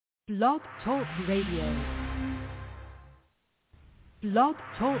Blog Talk Radio. Blog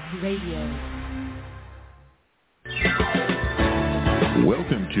Talk Radio.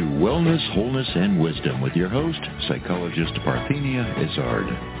 Welcome to Wellness, Wholeness, and Wisdom with your host, Psychologist Parthenia Izzard.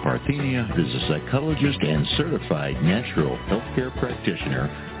 Parthenia is a psychologist and certified natural healthcare practitioner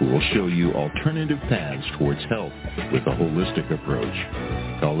who will show you alternative paths towards health with a holistic approach.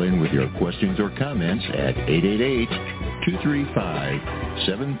 Call in with your questions or comments at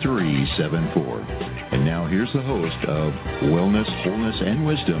 888-235-7374. And now here's the host of Wellness, Wholeness, and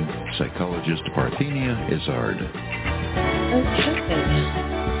Wisdom, Psychologist Parthenia Izzard.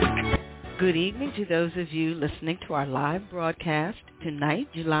 Good evening to those of you listening to our live broadcast tonight,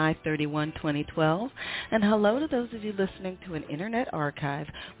 July 31, 2012. And hello to those of you listening to an internet archive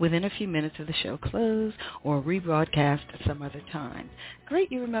within a few minutes of the show close or rebroadcast at some other time.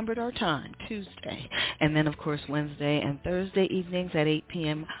 Great you remembered our time, Tuesday. And then, of course, Wednesday and Thursday evenings at 8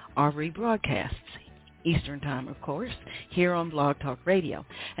 p.m. are rebroadcasts. Eastern Time, of course, here on Blog Talk Radio.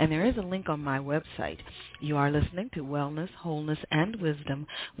 And there is a link on my website. You are listening to Wellness, Wholeness, and Wisdom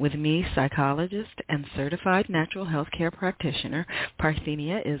with me, psychologist and certified natural health care practitioner,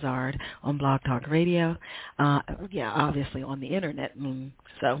 Parthenia Izzard, on Blog Talk Radio. Obviously on the Internet.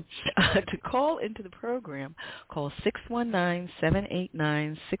 So to call into the program, call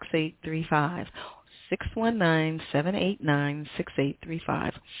 619-789-6835.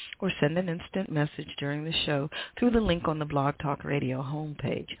 619-789-6835, or send an instant message during the show through the link on the Blog Talk Radio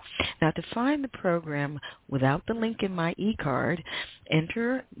homepage. Now, to find the program without the link in my e-card,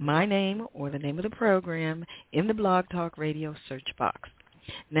 enter my name or the name of the program in the Blog Talk Radio search box.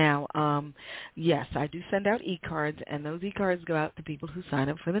 Now, yes, I do send out e-cards, and those e-cards go out to people who sign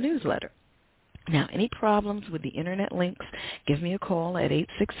up for the newsletter. Now, any problems with the Internet links, give me a call at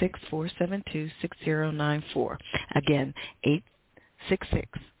 866-472-6094. Again,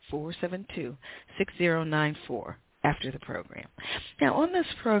 866-472-6094 after the program. Now, on this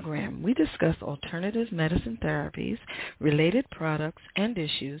program, we discuss alternative medicine therapies, related products and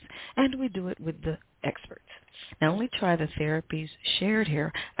issues, and we do it with the experts. Now, only try the therapies shared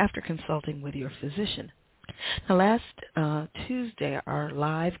here after consulting with your physician. Now, last Tuesday, our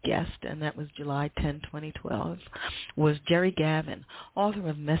live guest, and that was July 10, 2012, was Jerry Gavin, author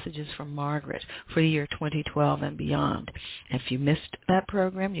of Messages from Margaret for the year 2012 and beyond. If you missed that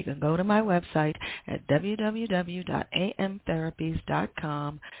program, you can go to my website at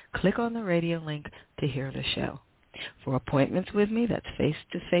www.amtherapies.com, click on the radio link to hear the show. For appointments with me, that's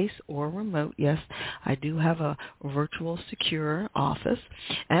face-to-face or remote. Yes, I do have a virtual secure office.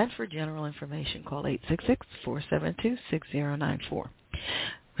 And for general information, call 866-472-6094.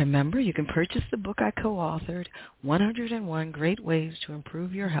 Remember, you can purchase the book I co-authored, 101 Great Ways to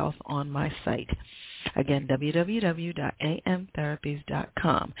Improve Your Health, on my site. Again,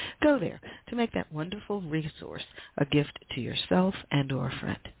 www.amtherapies.com. Go there to make that wonderful resource a gift to yourself and or a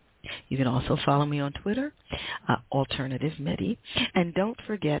friend. You can also follow me on Twitter, Alternative Medi, and don't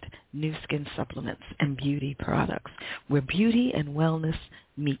forget New Skin Supplements and Beauty Products, where beauty and wellness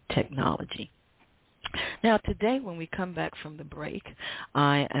meet technology. Now, today, when we come back from the break,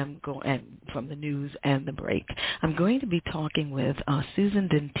 from the news and the break, I'm going to be talking with Susan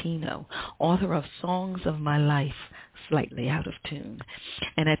Dintino, author of Songs of My Life, Slightly Out of Tune.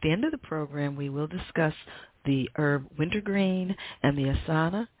 And at the end of the program, we will discuss the herb wintergreen and the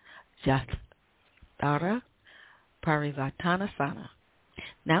asana, Jatara Parivartanasana.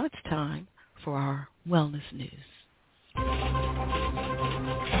 Now it's time for our wellness news.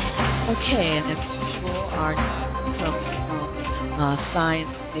 Okay, and as usual, our news comes from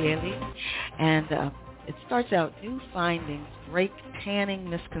Science Daily, and it starts out, new findings break tanning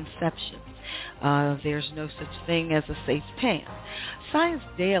misconceptions. There's no such thing as a safe tan. Science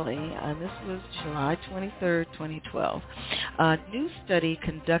Daily, and this was July 23rd, 2012, a new study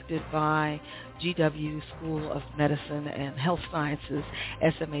conducted by GW School of Medicine and Health Sciences,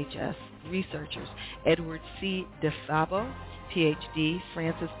 SMHS researchers, Edward C. DeFabo, Ph.D.,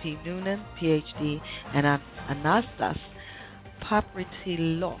 Francis P. Noonan, Ph.D., and Anastas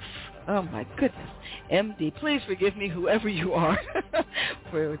Papritilov, oh my goodness, MD. Please forgive me, whoever you are,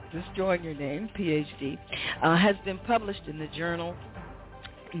 for destroying your name, PhD, has been published in the journal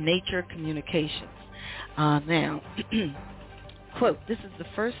Nature Communications. Now, quote, this is the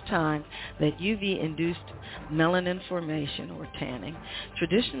first time that UV-induced melanin formation, or tanning,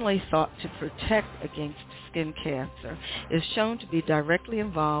 traditionally thought to protect against skin cancer, is shown to be directly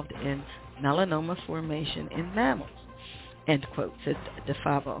involved in melanoma formation in mammals. End quote, said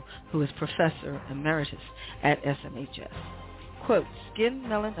DeFabo, who is professor emeritus at SMHS. Quote, skin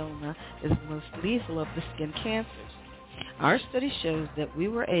melanoma is the most lethal of the skin cancers. Our study shows that we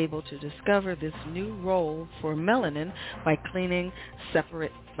were able to discover this new role for melanin by cleanly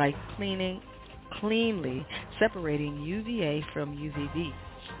separating UVA from UVB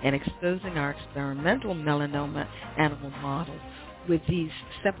and exposing our experimental melanoma animal model with these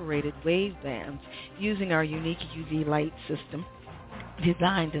separated wave bands using our unique UV light system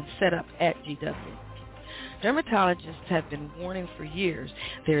designed and set up at GW. Dermatologists have been warning for years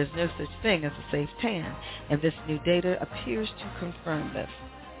there is no such thing as a safe tan, and this new data appears to confirm this,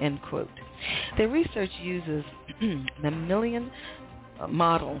 end quote. Their research uses a mammalian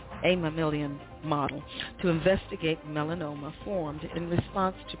model to investigate melanoma formed in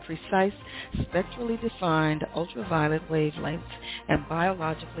response to precise spectrally defined ultraviolet wavelengths and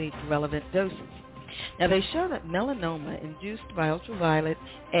biologically relevant doses. Now, they show that melanoma induced by ultraviolet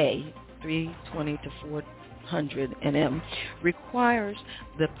A, 320 to 400 nm, requires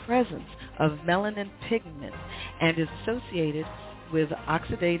the presence of melanin pigment and is associated with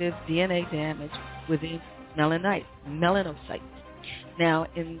oxidative DNA damage within melanocytes. Now,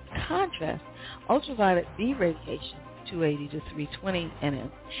 in contrast, ultraviolet B radiation, 280 to 320 nm,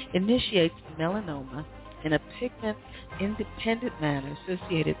 initiates melanoma in a pigment-independent manner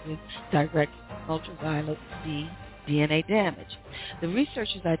associated with direct ultraviolet B DNA damage. The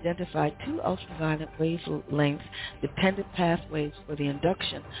researchers identified two ultraviolet wavelength-dependent pathways for the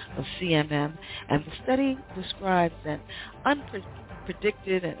induction of CMM, and the study describes an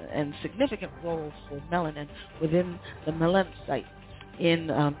unpredicted and significant role for melanin within the melanocyte in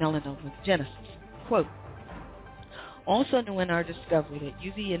melanoma genesis. Quote, also new in our discovery that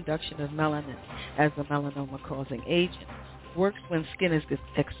UV induction of melanin as a melanoma-causing agent works when skin is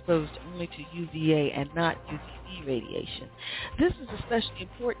exposed only to UVA and not UVB radiation. This is especially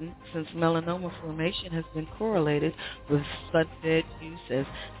important since melanoma formation has been correlated with sunbed use, as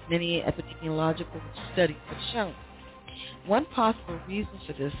many epidemiological studies have shown. One possible reason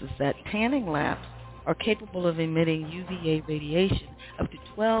for this is that tanning lamps are capable of emitting UVA radiation up to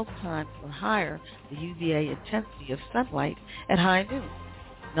 12 times or higher the UVA intensity of sunlight at high noon.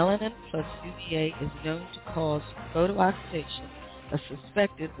 Melanin plus UVA is known to cause photooxidation, a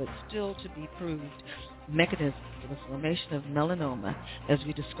suspected but still to be proved mechanism for the formation of melanoma, as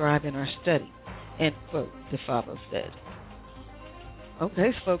we describe in our study, end quote, DeFavo said.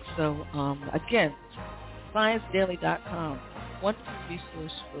 Okay, folks, so again, ScienceDaily.com, wonderful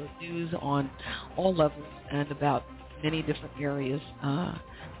resource for news on all levels and about many different areas,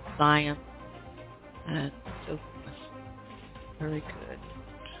 science and so forth. Very good.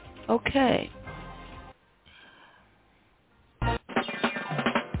 Okay.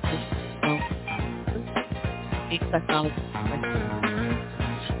 Psychologist.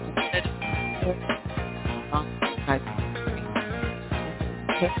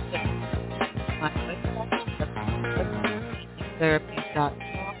 Therapies.com.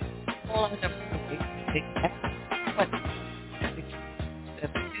 Call our number is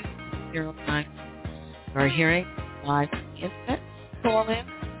 866-672-09. We're hearing live on the internet. Call in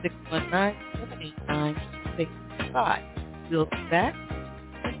 619-789-665. We'll be back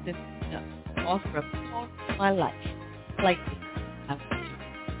with this author of Talk to My Life. Lightly.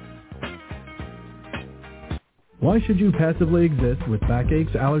 Why should you passively exist with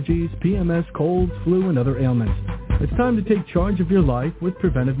backaches, allergies, PMS, colds, flu, and other ailments? It's time to take charge of your life with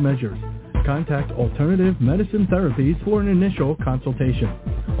preventive measures. Contact Alternative Medicine Therapies for an initial consultation.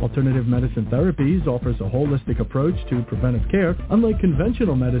 Alternative Medicine Therapies offers a holistic approach to preventive care, unlike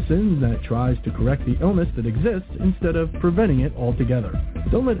conventional medicine that tries to correct the illness that exists instead of preventing it altogether.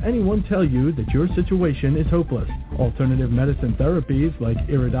 Don't let anyone tell you that your situation is hopeless. Alternative medicine therapies like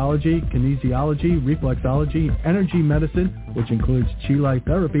iridology, kinesiology, reflexology, energy medicine, which includes chi light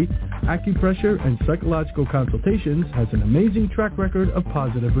therapy, acupressure, and psychological consultations, has an amazing track record of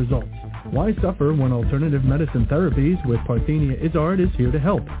positive results. Why suffer when Alternative Medicine Therapies with Parthenia Izzard is here to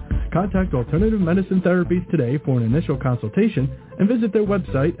help? Contact Alternative Medicine Therapies today for an initial consultation and visit their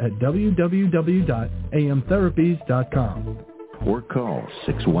website at www.amtherapies.com. Or call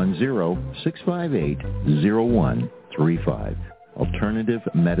 610-658-0135. Alternative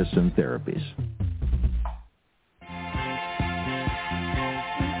Medicine Therapies.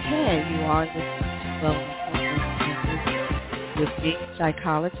 Okay, you are with me,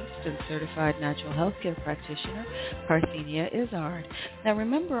 psychologist and certified natural health care practitioner, Parthenia Izzard. Now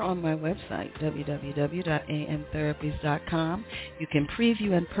remember, on my website, www.amtherapies.com, you can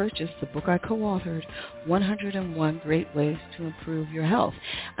preview and purchase the book I co-authored, 101 Great Ways to Improve Your Health.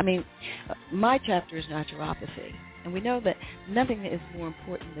 I mean, my chapter is naturopathy, and we know that nothing is more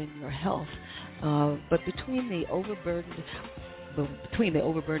important than your health. But between the overburdened between the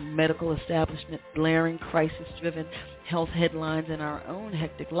overburdened medical establishment, glaring crisis-driven health headlines, and our own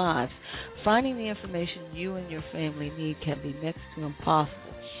hectic lives, finding the information you and your family need can be next to impossible.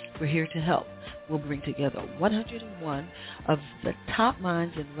 We're here to help. We'll bring together 101 of the top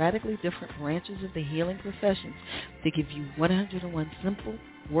minds in radically different branches of the healing professions to give you 101 simple,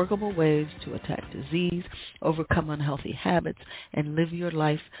 workable ways to attack disease, overcome unhealthy habits, and live your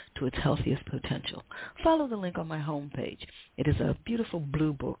life to its healthiest potential. Follow the link on my homepage. It is a beautiful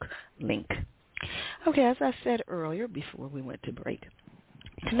blue book link. Okay, as I said earlier before we went to break,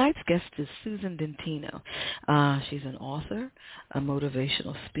 tonight's guest is Susan Dintino. She's an author, a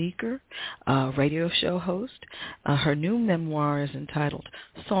motivational speaker, a radio show host. Her new memoir is entitled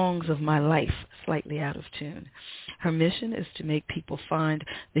Songs of My Life, Slightly Out of Tune. Her mission is to make people find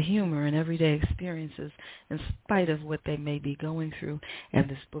the humor in everyday experiences in spite of what they may be going through, and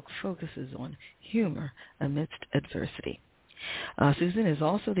this book focuses on humor amidst adversity. Susan is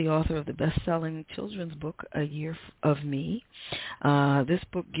also the author of the best-selling children's book, A Year of Me. This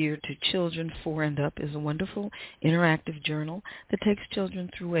book, geared to children 4 and up, is a wonderful interactive journal that takes children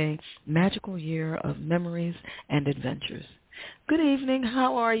through a magical year of memories and adventures. Good evening.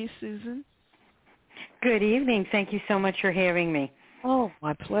 How are you, Susan? Good evening. Thank you so much for having me. Oh,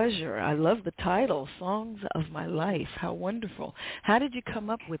 my pleasure. I love the title, Songs of My Life. How wonderful. How did you come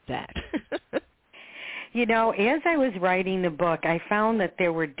up with that? You know, as I was writing the book, I found that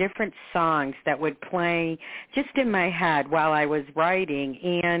there were different songs that would play just in my head while I was writing,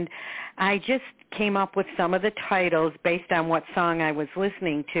 and I just came up with some of the titles based on what song I was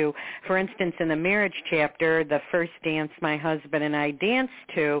listening to. For instance, in the marriage chapter, the first dance my husband and I danced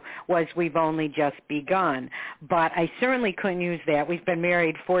to was We've Only Just Begun. But I certainly couldn't use that. We've been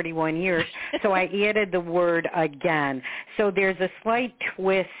married 41 years, so I added the word again. So there's a slight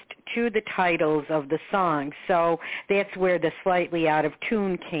twist to the titles of the songs, so that's where the slightly out of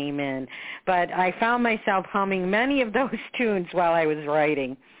tune came in. But I found myself humming many of those tunes while I was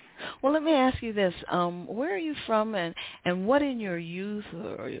writing. Well, let me ask you this. Where are you from, and what in your youth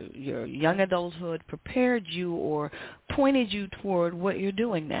or your young adulthood prepared you or pointed you toward what you're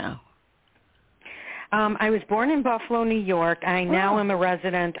doing now? I was born in Buffalo, New York. I now am a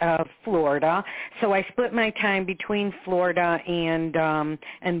resident of Florida, so I split my time between Florida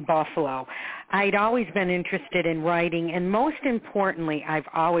and Buffalo. I'd always been interested in writing, and most importantly, I've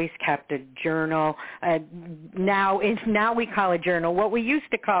always kept a journal. Now we call a journal what we used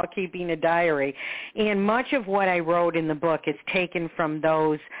to call keeping a diary. And much of what I wrote in the book is taken from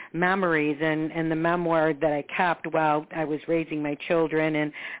those memories and the memoir that I kept while I was raising my children,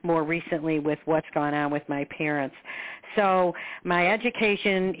 and more recently with what's gone on with my parents. So my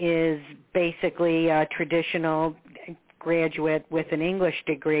education is basically a traditional graduate with an English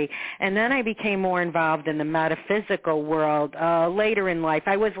degree, and then I became more involved in the metaphysical world later in life.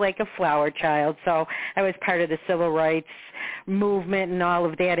 I was like a flower child, so I was part of the civil rights movement and all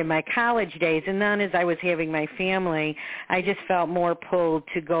of that in my college days, and then as I was having my family, I just felt more pulled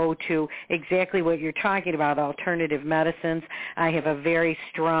to go to exactly what you're talking about, alternative medicines. I have a very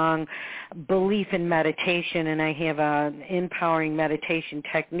strong belief in meditation, and I have an empowering meditation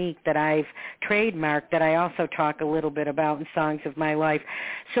technique that I've trademarked that I also talk a little bit about in Songs of My Life.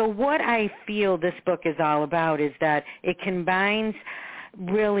 So what I feel this book is all about is that it combines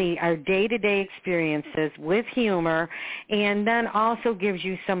really our day-to-day experiences with humor, and then also gives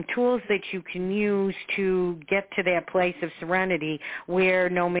you some tools that you can use to get to that place of serenity where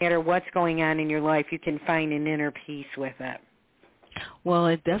no matter what's going on in your life, you can find an inner peace with it. Well,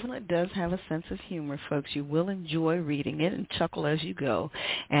 it definitely does have a sense of humor, folks. You will enjoy reading it and chuckle as you go,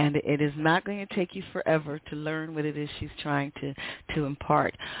 and it is not going to take you forever to learn what it is she's trying to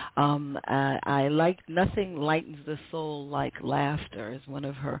impart. I like Nothing Lightens the Soul Like Laughter is one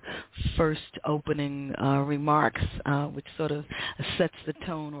of her first opening remarks, which sort of sets the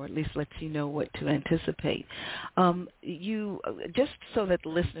tone, or at least lets you know what to anticipate. You just so that the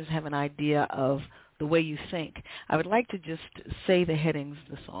listeners have an idea of the way you think, I would like to just say the headings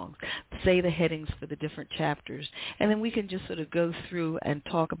of the songs, say the headings for the different chapters, and then we can just sort of go through and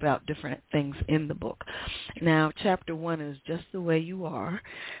talk about different things in the book. Now, Chapter 1 is Just the Way You Are.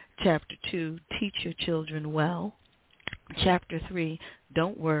 Chapter 2, Teach Your Children Well. Chapter 3,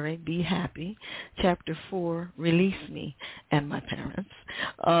 Don't Worry, Be Happy. Chapter 4, Release Me and My Parents.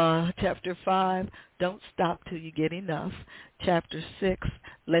 Chapter 5, Don't Stop Till You Get Enough. Chapter 6,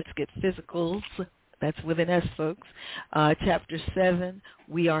 Let's Get Physicals. That's with an S, folks. Chapter 7,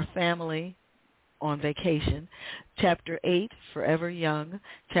 We Are Family on Vacation. Chapter 8, Forever Young.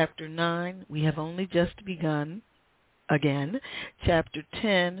 Chapter 9, We Have Only Just Begun. again. Chapter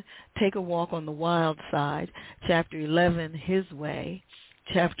 10, Take a Walk on the Wild Side. Chapter 11, His Way.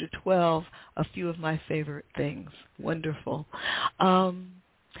 Chapter 12, A Few of My Favorite Things. Wonderful.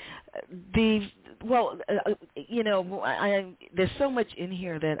 There's so much in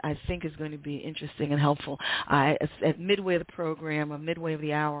here that I think is going to be interesting and helpful. At midway of the program or midway of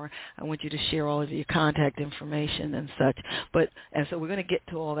the hour, I want you to share all of your contact information and such. And so we're going to get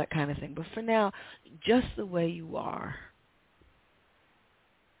to all that kind of thing. But for now, just the way you are.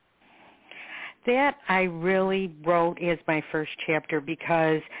 That I really wrote as my first chapter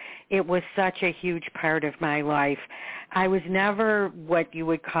because it was such a huge part of my life. I was never what you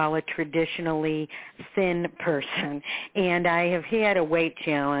would call a traditionally thin person, and I have had a weight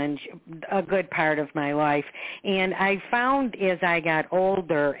challenge a good part of my life. And I found as I got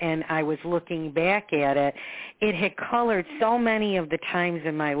older and I was looking back at it, it had colored so many of the times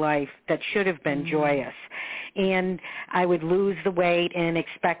in my life that should have been joyous. And I would lose the weight and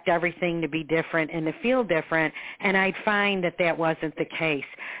expect everything to be different and to feel different, and I'd find that that wasn't the case.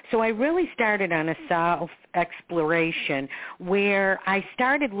 So I really started on a self-exploration where I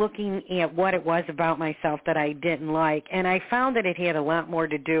started looking at what it was about myself that I didn't like, and I found that it had a lot more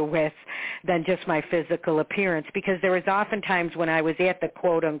to do with than just my physical appearance, because there was often times when I was at the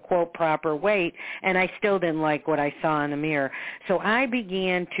quote-unquote proper weight, and I still didn't like what I saw in the mirror. So I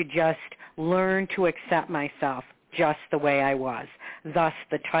began to just learn to accept myself just the way I was, thus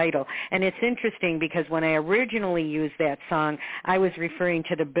the title. And it's interesting because when I originally used that song, I was referring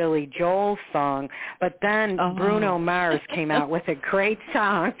to the Billy Joel song, but then Bruno Mars came out with a great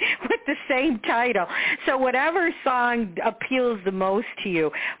song with the same title. So whatever song appeals the most to you,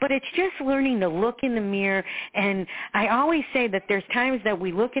 but it's just learning to look in the mirror. And I always say that there's times that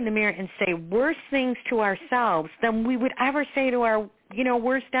we look in the mirror and say worse things to ourselves than we would ever say to our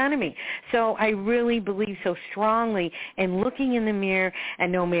worst enemy. So I really believe so strongly in looking in the mirror, and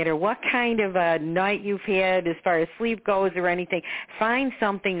no matter what kind of a night you've had as far as sleep goes or anything, find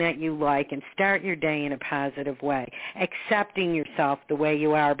something that you like and start your day in a positive way, accepting yourself the way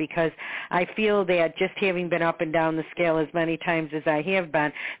you are, because I feel that just having been up and down the scale as many times as I have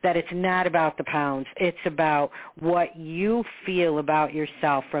been, that it's not about the pounds. It's about what you feel about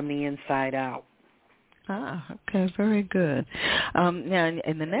yourself from the inside out. Okay, very good. Now,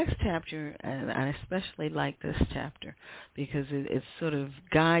 in the next chapter, and I especially like this chapter because it sort of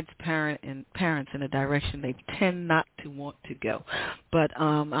guides parents in a direction they tend not to want to go. But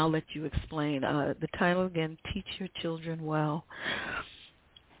I'll let you explain. The title again, Teach Your Children Well.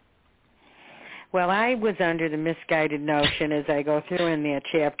 Well, I was under the misguided notion as I go through in that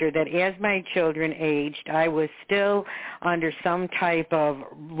chapter that as my children aged, I was still under some type of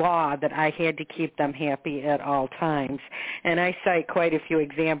law that I had to keep them happy at all times. And I cite quite a few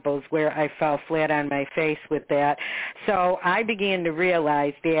examples where I fell flat on my face with that. So I began to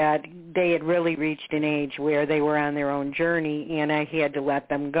realize that they had really reached an age where they were on their own journey, and I had to let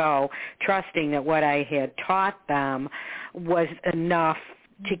them go, trusting that what I had taught them was enough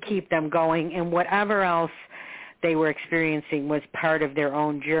to keep them going, and whatever else they were experiencing was part of their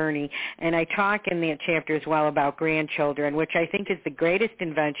own journey. And I talk in that chapter as well about grandchildren, which I think is the greatest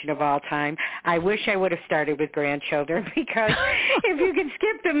invention of all time. I wish I would have started with grandchildren, because if you can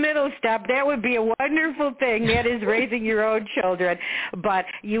skip the middle step, that would be a wonderful thing. That is raising your own children. But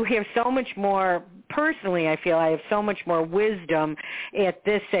you have so much more, personally, I feel I have so much more wisdom at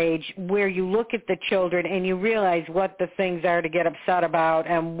this age where you look at the children and you realize what the things are to get upset about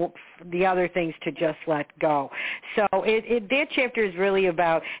and the other things to just let go. So that chapter is really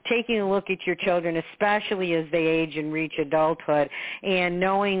about taking a look at your children, especially as they age and reach adulthood, and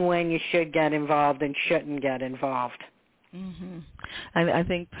knowing when you should get involved and shouldn't get involved. Mm-hmm. I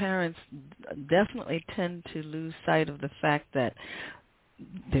think parents definitely tend to lose sight of the fact that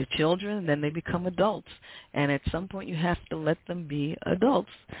they're children, then they become adults. And at some point you have to let them be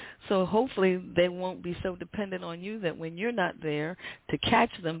adults. So hopefully they won't be so dependent on you that when you're not there to catch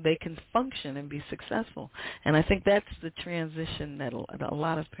them, they can function and be successful. And I think that's the transition that a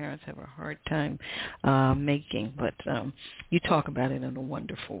lot of parents have a hard time making. But you talk about it in a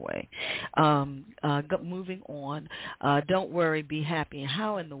wonderful way. Moving on, don't worry, be happy.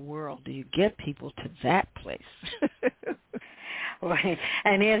 How in the world do you get people to that place?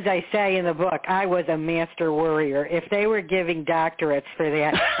 And as I say in the book, I was a master worrier. If they were giving doctorates for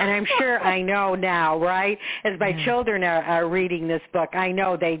that, and I'm sure I know now, right? As my children are reading this book, I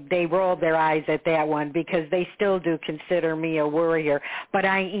know they rolled their eyes at that one because they still do consider me a worrier, but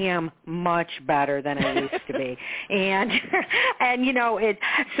I am much better than I used to be. And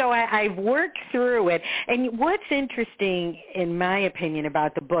so I've worked through it. And what's interesting, in my opinion,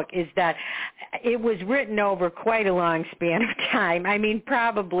 about the book is that it was written over quite a long span of time. I mean,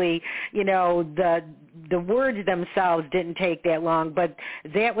 probably, the words themselves didn't take that long, but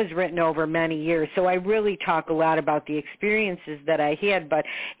that was written over many years. So I really talk a lot about the experiences that I had, but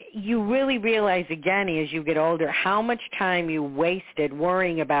you really realize again as you get older how much time you wasted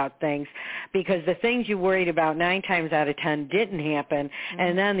worrying about things, because the things you worried about 9 times out of 10 didn't happen,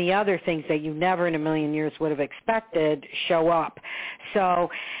 and then the other things that you never in a million years would have expected show up. So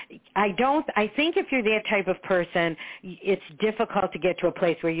I think if you're that type of person, it's difficult to get to a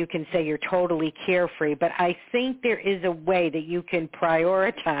place where you can say you're totally carefree, but I think there is a way that you can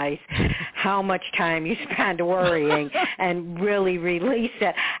prioritize how much time you spend worrying and really release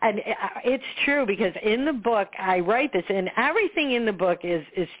it. And it's true, because in the book, I write this, and everything in the book is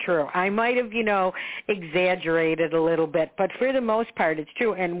true. I might have, exaggerated a little bit, but for the most part, it's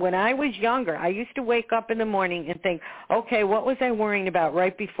true. And when I was younger, I used to wake up in the morning and think, okay, what was I worrying about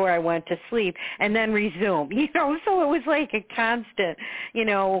right before I went to sleep, and then resume, so it was like a constant,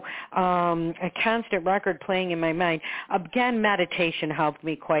 a constant record playing in my mind. Again, meditation helped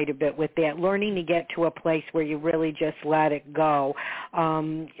me quite a bit with that, learning to get to a place where you really just let it go.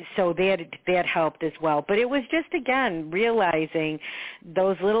 So that helped as well. But it was just, again, realizing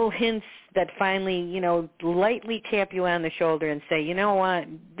those little hints that finally, lightly tap you on the shoulder and say, you know what,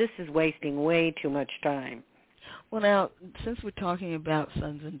 this is wasting way too much time. Well, now, since we're talking about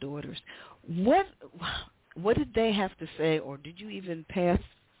sons and daughters, what did they have to say, or did you even pass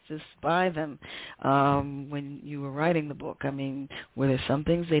this by them when you were writing the book? I mean, were there some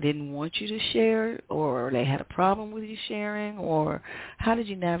things they didn't want you to share, or they had a problem with you sharing, or how did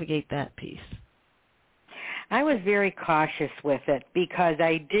you navigate that piece? I was very cautious with it because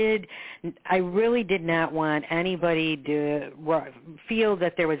I really did not want anybody to feel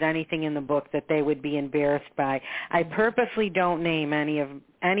that there was anything in the book that they would be embarrassed by. I purposely don't name any of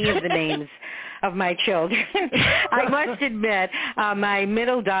the names of my children. I must admit, my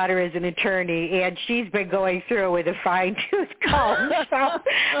middle daughter is an attorney, and she's been going through with a fine-tooth comb. So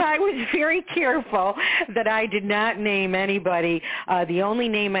I was very careful that I did not name anybody. The only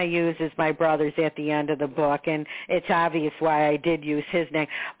name I use is my brother's at the end of the book, and it's obvious why I did use his name.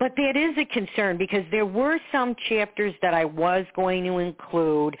 But that is a concern, because there were some chapters that I was going to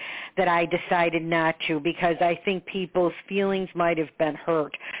include that I decided not to, because I think people's feelings might have been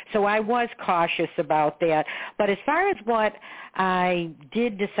hurt. So I was cautious about that. But as far as what I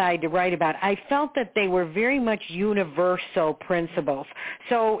did decide to write about, I felt that they were very much universal principles.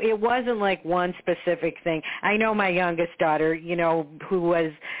 So it wasn't like one specific thing. I know my youngest daughter, who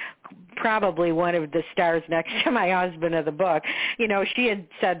was probably one of the stars next to my husband of the book, she had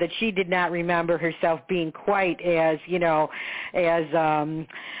said that she did not remember herself being quite as,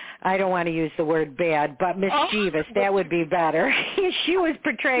 I don't want to use the word bad, but mischievous. That would be better. She was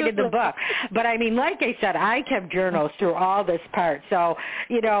portrayed in the book. But, I mean, like I said, I kept journals through all this part. So,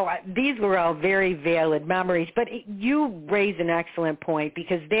 these were all very valid memories. But you raise an excellent point,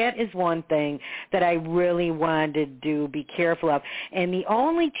 because that is one thing that I really wanted to be careful of. And the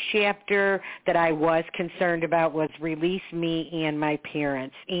only chapter that I was concerned about was Release Me and My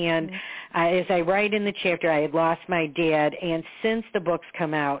Parents. And as I write in the chapter, I had lost my dad. And since the book's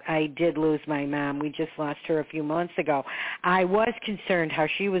come out, I did lose my mom. We just lost her a few months ago. I was concerned how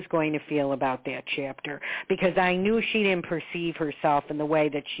she was going to feel about that chapter, because I knew she didn't perceive herself in the way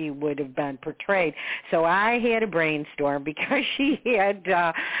that she would have been portrayed. So I had a brainstorm, because she had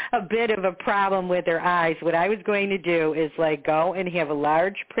a bit of a problem with her eyes. What I was going to do is go and have a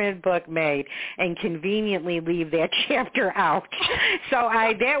large print book made and conveniently leave that chapter out. So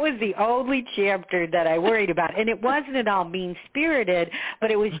that was the only chapter that I worried about. And it wasn't at all mean-spirited,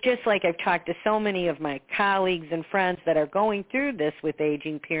 but it was just like I've talked to so many of my colleagues and friends that are going through this with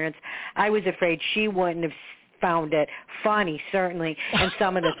aging parents. I was afraid she wouldn't have found it funny, certainly, and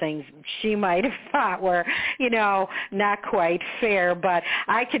some of the things she might have thought were, not quite fair. But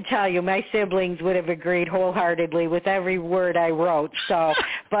I could tell you my siblings would have agreed wholeheartedly with every word I wrote. So,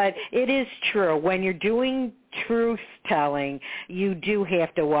 but it is true. When you're doing truth-telling, you do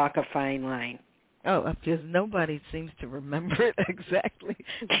have to walk a fine line. Oh, because nobody seems to remember it exactly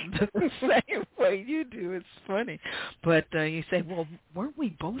the same way you do. It's funny. But you say, well, weren't we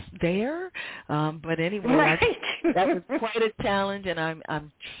both there? But anyway, right. that was quite a challenge, and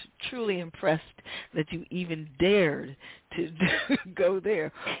I'm truly impressed that you even dared to go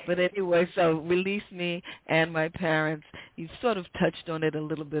there. But anyway, so Release Me and My Parents, you sort of touched on it a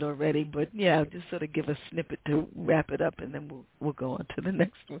little bit already, but yeah, just sort of give a snippet to wrap it up, and then we'll go on to the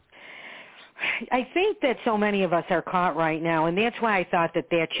next one. I think that so many of us are caught right now, and that's why I thought that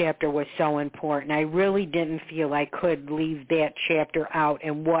chapter was so important. I really didn't feel I could leave that chapter out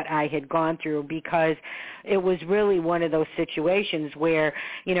and what I had gone through, because it was really one of those situations where,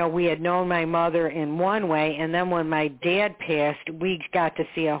 we had known my mother in one way, and then when my dad passed, we got to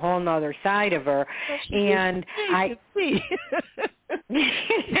see a whole nother side of her. And I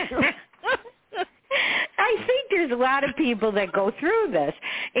think there's a lot of people that go through this,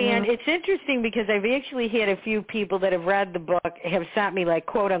 and it's interesting because I've actually had a few people that have read the book have sent me like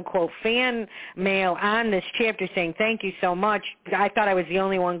quote-unquote fan mail on this chapter saying, thank you so much. I thought I was the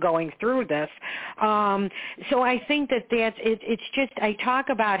only one going through this. So I think it's just, I talk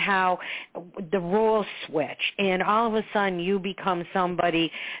about how the roles switch, and all of a sudden you become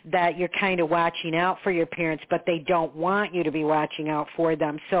somebody that you're kind of watching out for your parents, but they don't want you to be watching out for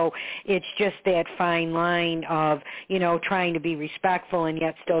them. So it's just that fine line of, trying to be respectful and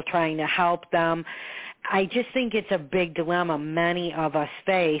yet still trying to help them. I just think it's a big dilemma many of us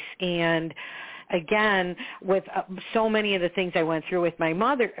face. And again, with so many of the things I went through with my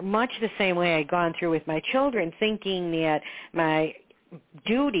mother, much the same way I'd gone through with my children, thinking that my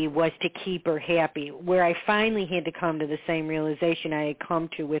duty was to keep her happy, where I finally had to come to the same realization I had come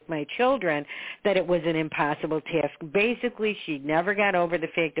to with my children, that it was an impossible task. Basically, she never got over the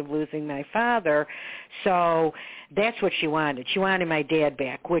fact of losing my father, so that's what she wanted. She wanted my dad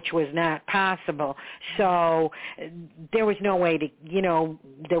back, which was not possible. So there was no way that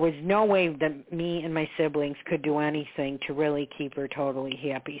me and my siblings could do anything to really keep her totally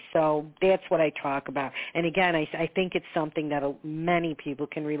happy. So that's what I talk about. And again, I think it's something that many people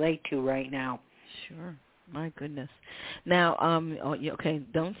can relate to right now. Sure. My goodness. Now, okay,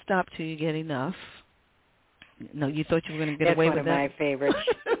 don't stop till you get enough. No, you thought you were going to get away with that? That's one of my favorites.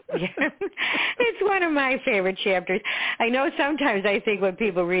 It's one of my favorite chapters. I know sometimes I think when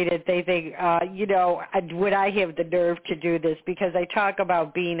people read it, they think, would I have the nerve to do this? Because I talk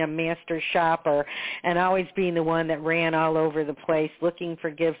about being a master shopper and always being the one that ran all over the place looking for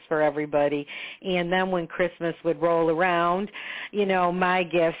gifts for everybody. And then when Christmas would roll around, my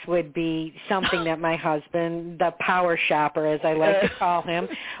gifts would be something that my husband, the power shopper, as I like to call him,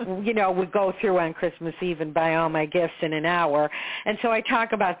 would go through on Christmas Eve and buy all my gifts in an hour. And so I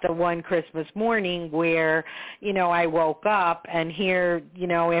talk about the one Christmas morning where, I woke up and here,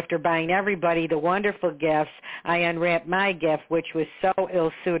 after buying everybody the wonderful gifts, I unwrapped my gift, which was so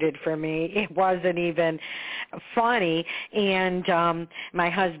ill-suited for me. It wasn't even funny. And my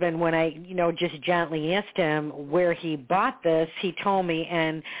husband, when I, just gently asked him where he bought this, he told me,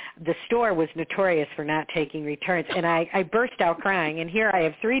 and the store was notorious for not taking returns. And I burst out crying. And here I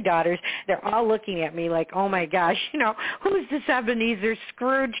have 3 daughters. They're all looking at me like, oh, my gosh, who's this Ebenezer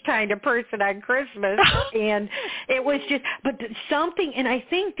Scrooge kind of person on Christmas? And it was just, but something, and I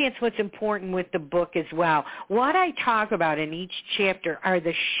think that's what's important with the book as well. What I talk about in each chapter are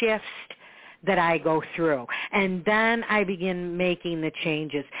the shifts that I go through. And then I begin making the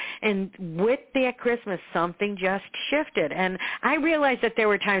changes. And with that Christmas, something just shifted. And I realized that there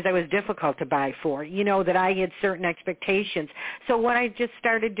were times I was difficult to buy for, that I had certain expectations. So what I just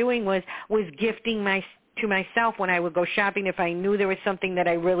started doing was gifting to myself when I would go shopping. If I knew there was something that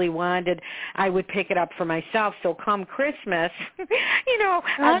I really wanted, I would pick it up for myself. So come Christmas,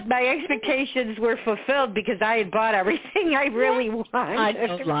 my expectations were fulfilled because I had bought everything I really wanted. I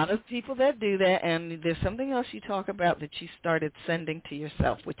know a lot of people that do that, and there's something else you talk about that you started sending to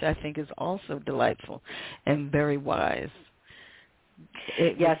yourself, which I think is also delightful and very wise.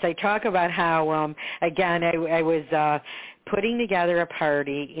 Yes, I talk about how, again, I was putting together a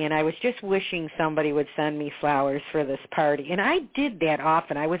party, and I was just wishing somebody would send me flowers for this party. And I did that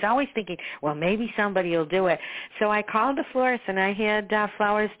often. I was always thinking, well, maybe somebody will do it. So I called the florist, and I had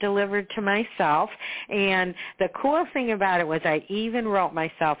flowers delivered to myself. And the cool thing about it was I even wrote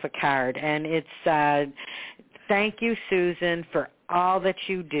myself a card, and it's thank you, Susan, for all that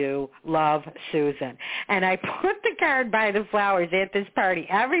you do. Love, Susan. And I put the card by the flowers at this party.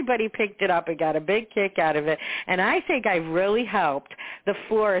 Everybody picked it up and got a big kick out of it. And I think I've really helped the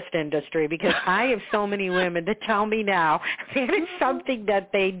florist industry, because I have so many women that tell me now that it's something that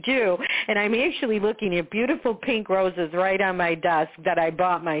they do. And I'm actually looking at beautiful pink roses right on my desk that I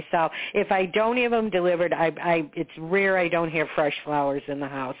bought myself. If I don't have them delivered, it's rare I don't have fresh flowers in the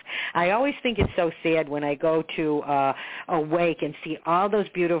house. I always think it's so sad when I go to a wake and see all those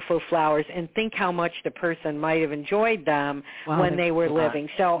beautiful flowers and think how much the person might have enjoyed them when they were living.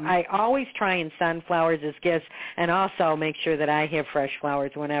 So I always try and send flowers as gifts, and also make sure that I have fresh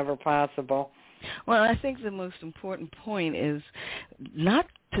flowers whenever possible. Well, I think the most important point is not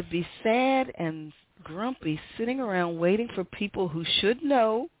to be sad and grumpy sitting around waiting for people who should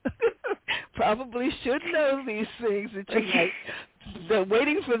know, probably should know these things that you like. They're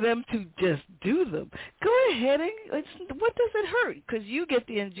waiting for them to just do them. Go ahead and what does it hurt? Because you get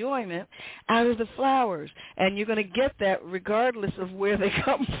the enjoyment out of the flowers, and you're going to get that regardless of where they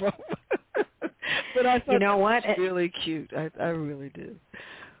come from. But I thought that was really cute. I really did.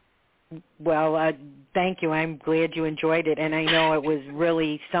 Well, thank you. I'm glad you enjoyed it, and I know it was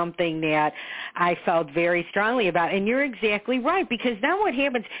really something that I felt very strongly about. And you're exactly right, because then what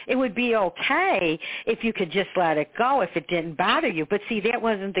happens, it would be okay if you could just let it go, if it didn't bother you. But see, that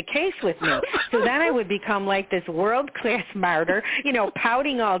wasn't the case with me. So then I would become like this world-class martyr,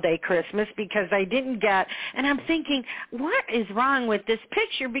 pouting all day Christmas because I didn't get, and I'm thinking, what is wrong with this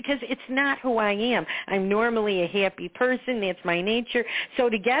picture? Because it's not who I am. I'm normally a happy person. That's my nature. So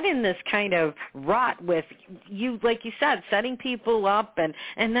to get in this kind of rut with you, like you said, setting people up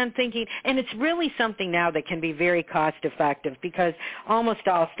and then thinking, and it's really something now that can be very cost effective, because almost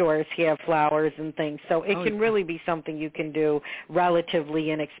all stores have flowers and things, so it can really be something you can do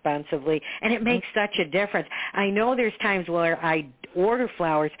relatively inexpensively, and it makes such a difference. I know there's times where I order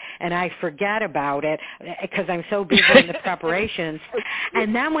flowers and I forget about it because I'm so busy in the preparations,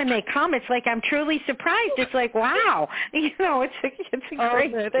 and then when they come, it's like I'm truly surprised. It's like, wow, it's a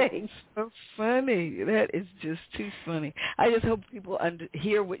great thing. So funny. That is just too funny. I just hope people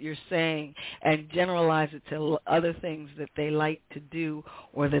hear what you're saying and generalize it to other things that they like to do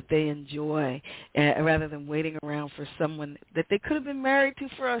or that they enjoy, rather than waiting around for someone that they could have been married to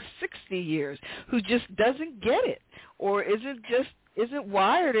for 60 years who just doesn't get it, or isn't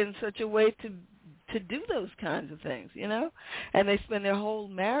wired in such a way to do those kinds of things, and they spend their whole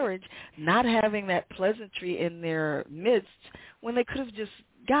marriage not having that pleasantry in their midst when they could have just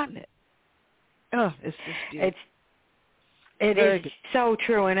gotten it. Oh, it's just beautiful. It is so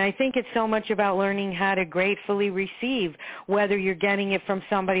true, and I think it's so much about learning how to gratefully receive, whether you're getting it from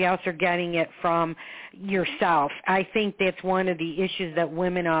somebody else or getting it from yourself. I think that's one of the issues that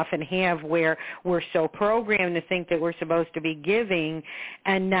women often have, where we're so programmed to think that we're supposed to be giving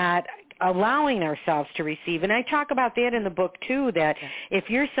and not allowing ourselves to receive. And I talk about that in the book, too, that if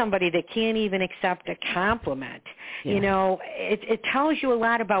you're somebody that can't even accept a compliment, it tells you a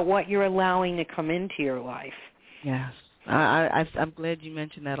lot about what you're allowing to come into your life. Yes. I'm glad you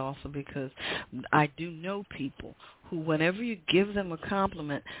mentioned that also, because I do know people who, whenever you give them a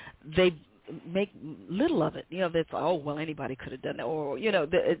compliment, they make little of it. That's, anybody could have done that, or,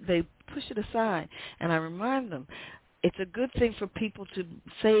 they push it aside. And I remind them, it's a good thing for people to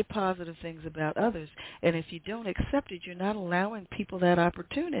say positive things about others, and if you don't accept it, you're not allowing people that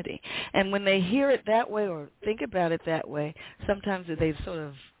opportunity. And when they hear it that way or think about it that way, sometimes they sort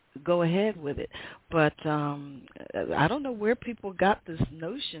of go ahead with it. But I don't know where people got this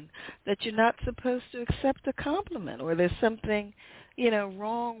notion that you're not supposed to accept a compliment, or there's something,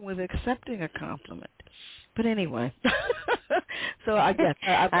 wrong with accepting a compliment. But anyway, so I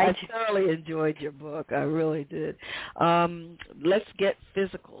thoroughly enjoyed your book. I really did. Let's get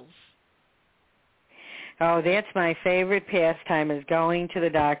physicals. Oh, that's my favorite pastime, is going to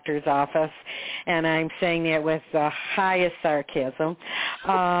the doctor's office, and I'm saying that with the highest sarcasm.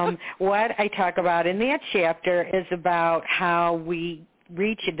 What I talk about in that chapter is about how we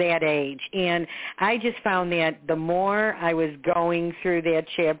reach that age, and I just found that the more I was going through that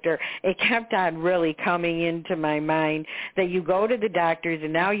chapter, it kept on really coming into my mind that you go to the doctors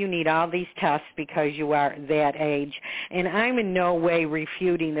and now you need all these tests because you are that age, and I'm in no way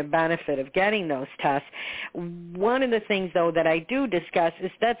refuting the benefit of getting those tests. One of the things, though, that I do discuss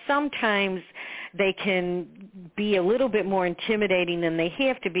is that sometimes they can be a little bit more intimidating than they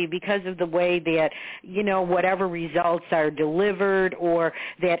have to be because of the way that, whatever results are delivered, or for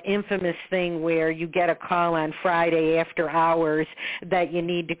that infamous thing where you get a call on Friday after hours that you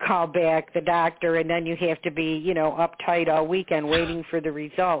need to call back the doctor, and then you have to be, uptight all weekend waiting for the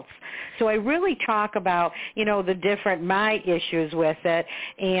results. So I really talk about, my issues with it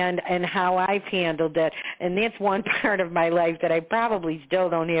and how I've handled it. And that's one part of my life that I probably still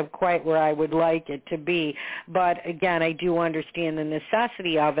don't have quite where I would like it to be. But again, I do understand the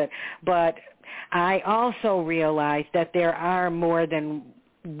necessity of it. But I also realize that there's more than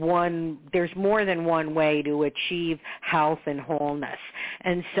one way to achieve health and wholeness.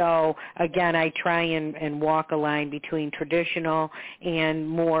 And so, again, I try and walk a line between traditional and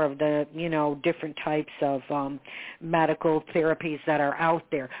more of the, different types of medical therapies that are out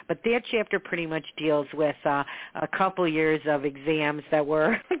there. But that chapter pretty much deals with a couple years of exams that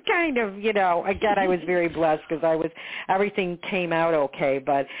were kind of, again, I was very blessed because everything came out okay,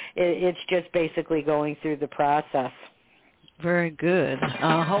 but it's just basically going through the process. Very good.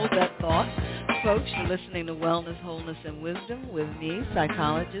 Hold that thought. Folks, you're listening to Wellness, Wholeness, and Wisdom with me,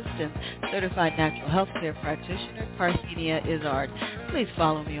 psychologist and certified natural health care practitioner, Parthenia Izzard. Please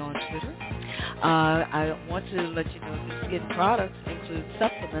follow me on Twitter. I want to let you know that skin products include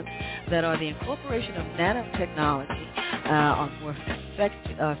supplements that are the incorporation of nanotechnology, are more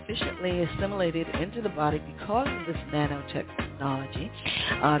efficiently assimilated into the body because of this nanotechnology.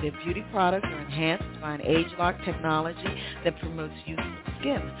 Their beauty products are enhanced by an age-lock technology that promotes youthful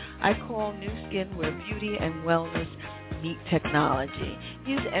skin. I call new skin where beauty and wellness meet technology.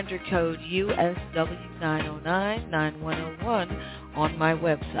 Use enter code USW909-9101 on my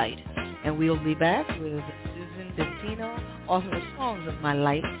website. And we'll be back with Susan Dintino, author of Songs of My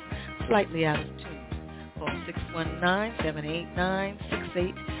Life, Slightly Out of Tune. Call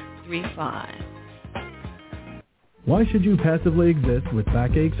 619-789-6835. Why should you passively exist with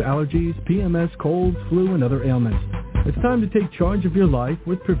backaches, allergies, PMS, colds, flu, and other ailments? It's time to take charge of your life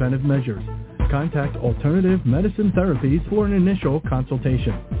with preventive measures. Contact Alternative Medicine Therapies for an initial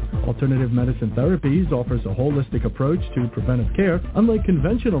consultation. Alternative Medicine Therapies offers a holistic approach to preventive care, unlike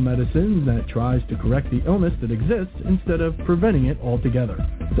conventional medicine that tries to correct the illness that exists instead of preventing it altogether.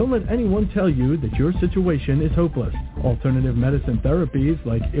 Don't let anyone tell you that your situation is hopeless. Alternative medicine therapies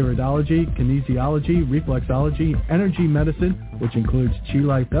like iridology, kinesiology, reflexology, energy medicine, which includes chi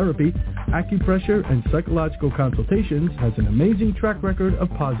light therapy, acupressure, and psychological consultations, has an amazing track record of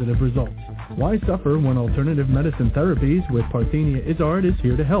positive results. Why suffer when Alternative Medicine Therapies with Parthenia Izzard is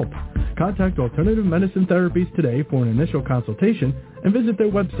here to help? Contact Alternative Medicine Therapies today for an initial consultation and visit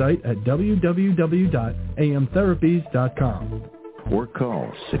their website at www.amtherapies.com. Or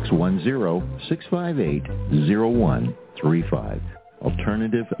call 610-658-0135.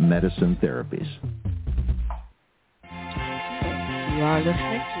 Alternative Medicine Therapies. You are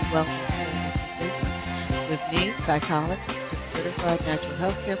listening to Wellness with me, psychologist, certified natural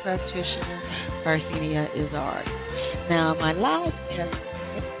health care practitioner, Parthenia Izzard. Now, my live guest,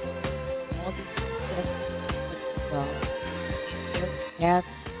 all these guests,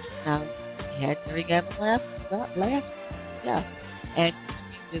 now, we had Mary Gavin last, yeah, and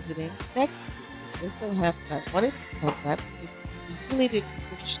visiting next week. We still have that. What is that? We really didn't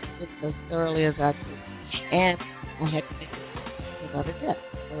finish it as thoroughly as I could, and I had to make another guest,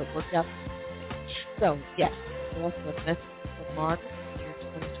 so it worked out. So, yes, also a message from Mark, year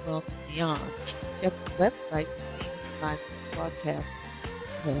 2012 and beyond. Check the website to see my broadcast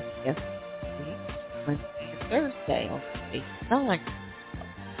yesterday, Wednesday and Thursday on 8 and 9.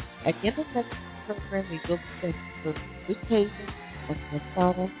 At the end of the next program, we will be for good patients and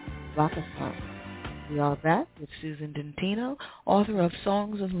Masana Rakasana. We are back with Susan Dintino, author of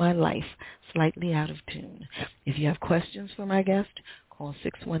Songs of My Life, Slightly Out of Tune. If you have questions for my guest, call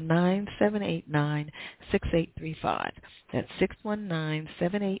 619-789-6835. That's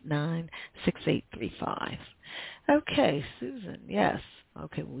 619-789-6835. Okay, Susan, yes.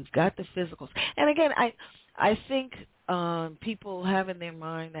 Okay, well, we've got the physicals. And again, I think people have in their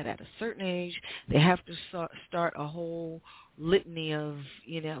mind that at a certain age they have to start a whole litany of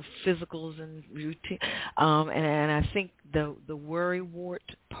physicals and routine, and I think the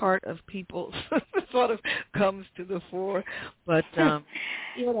worrywart part of people sort of comes to the fore, but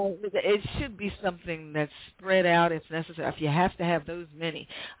it should be something that's spread out if necessary. If you have to have those many,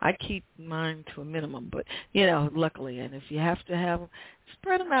 I keep mine to a minimum, but luckily, and if you have to have them,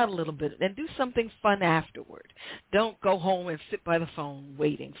 spread them out a little bit and do something fun afterward. Don't go home and sit by the phone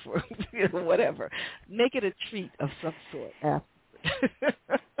waiting for whatever. Make it a treat of some sort afterward.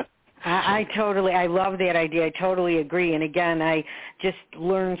 I I love that idea. I totally agree. And again, I just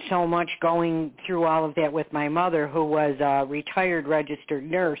learned so much going through all of that with my mother, who was a retired registered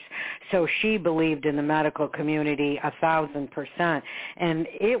nurse. So she believed in the medical community 1,000%. And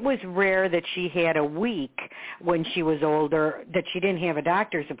it was rare that she had a week when she was older that she didn't have a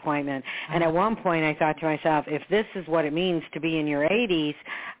doctor's appointment. And at one point I thought to myself, if this is what it means to be in your 80s,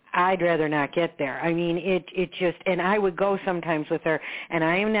 I'd rather not get there. I mean, it just, and I would go sometimes with her, and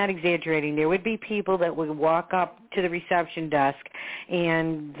I am not exaggerating. There would be people that would walk up to the reception desk,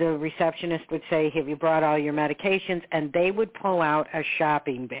 and the receptionist would say, have you brought all your medications? And they would pull out a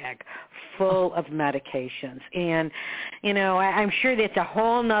shopping bag full of medications. And, you know, I'm sure that's a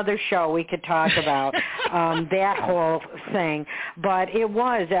whole nother show we could talk about, that whole thing. But it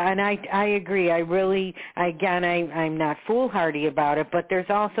was, and I agree. I really, again, I'm not foolhardy about it, but there's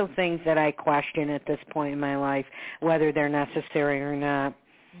also things that I question at this point in my life, whether they're necessary or not.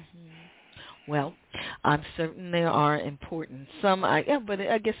 Mm-hmm. Well, I'm certain they are important. But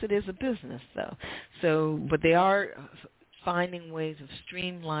I guess it is a business, though. So, but they are finding ways of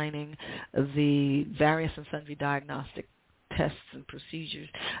streamlining the various and sundry diagnostic tests and procedures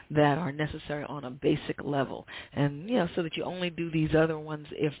that are necessary on a basic level, and you know, so that you only do these other ones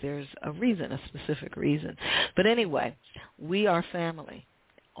if there's a reason, a specific reason. But anyway, we are family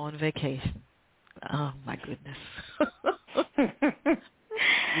on vacation. Oh my goodness.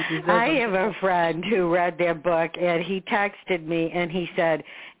 I have a friend who read that book, and he texted me and he said,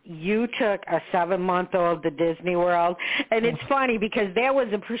 you took a 7-month-old to Disney World. And it's funny because that was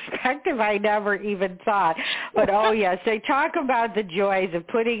a perspective I never even thought. But, oh, yes, they talk about the joys of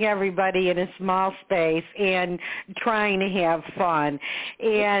putting everybody in a small space and trying to have fun.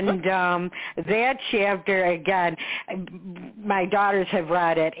 And that chapter, again, my daughters have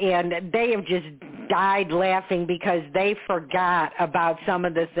read it, and they have just died laughing because they forgot about some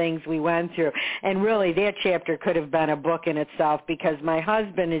of the things we went through. And really, that chapter could have been a book in itself, because my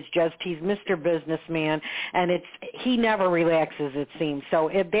husband is just, he's Mr. Businessman, and he never relaxes, it seems. So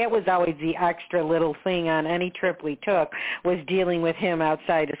that was always the extra little thing on any trip we took, was dealing with him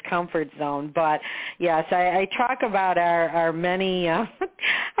outside his comfort zone. But yes, I talk about our many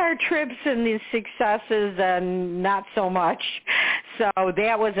our trips and the successes, and not so much. So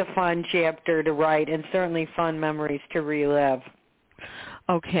that was a fun chapter to write, and certainly fun memories to relive.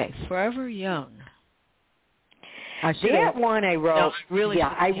 Okay, Forever Young. That one I wrote. No, really, yeah,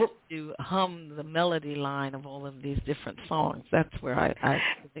 I to hum the melody line of all of these different songs. That's where I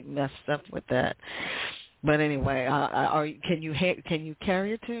think messed up with that. But anyway, can you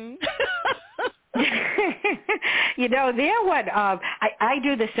carry a tune? You know, that one, I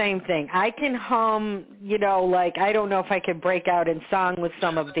do the same thing. I can hum, you know, like, I don't know if I could break out in song with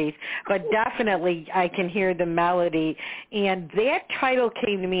some of these, but definitely I can hear the melody. And that title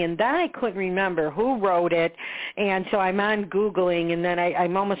came to me, and then I couldn't remember who wrote it. And so I'm on Googling, and then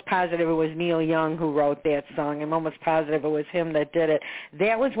I'm almost positive it was Neil Young who wrote that song. I'm almost positive it was him that did it.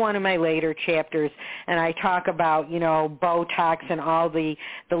 That was one of my later chapters, and I talk about, you know, Botox and all the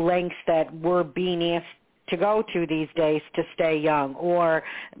lengths that we're being asked to go to these days to stay young. Or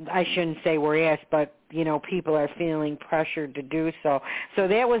I shouldn't say we're asked, but, you know, people are feeling pressured to do so. So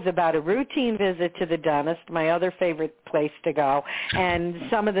that was about a routine visit to the dentist, my other favorite place to go, and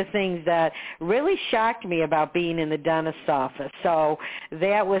some of the things that really shocked me about being in the dentist's office. So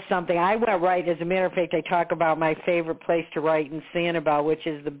that was something I went right. As a matter of fact, I talk about my favorite place to write in Sanibel, which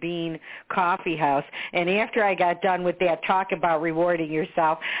is the Bean Coffee House. And after I got done with that talk about rewarding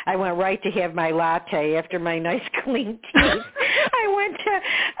yourself, I went right to have my latte after my nice clean teeth. I went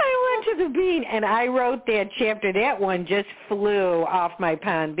to the Bean, and I wrote that chapter. That one just flew off my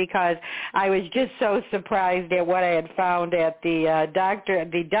pen because I was just so surprised at what I had found at the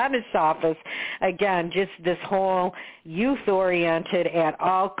dentist's office. Again, just this whole youth-oriented, at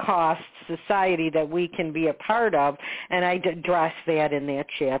all costs society that we can be a part of, and I addressed that in that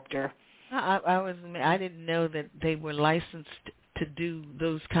chapter. I didn't know that they were licensed to do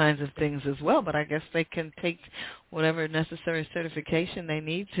those kinds of things as well, but I guess they can take whatever necessary certification they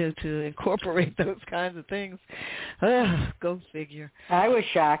need to incorporate those kinds of things. Go figure. I was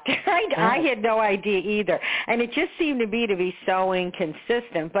shocked. I had no idea either. And it just seemed to be so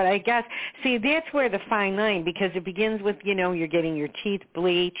inconsistent. But I guess, see, that's where the fine line, because it begins with, you know, you're getting your teeth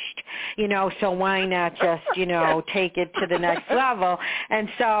bleached, you know, so why not just, you know, take it to the next level? And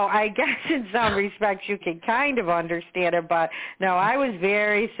so I guess in some respects you can kind of understand it, but no, I was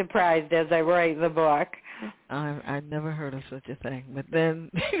very surprised as I write the book. I'd never heard of such a thing, but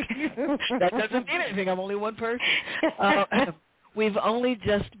then that doesn't mean anything. I'm only one person. We've only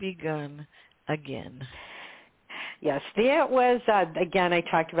just begun again. Yes, that was, again, I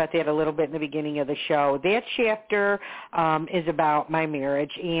talked about that a little bit in the beginning of the show. That chapter is about my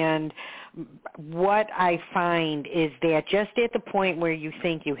marriage, and what I find is that just at the point where you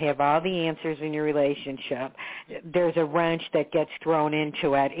think you have all the answers in your relationship, there's a wrench that gets thrown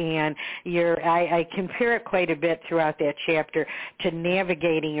into it, and I compare it quite a bit throughout that chapter to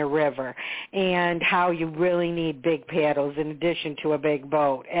navigating a river and how you really need big paddles in addition to a big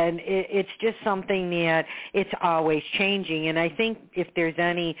boat, and it's just something that it's always changing, and I think if there's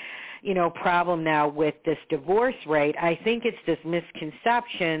any problem now with this divorce rate, I think it's this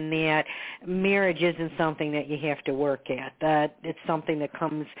misconception that marriage isn't something that you have to work at, that it's something that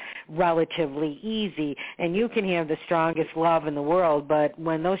comes relatively easy, and you can have the strongest love in the world, but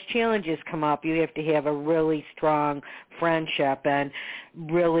when those challenges come up, you have to have a really strong friendship and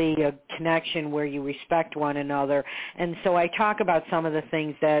really a connection where you respect one another. And so I talk about some of the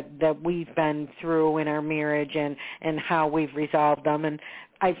things that we've been through in our marriage and how we've resolved them, and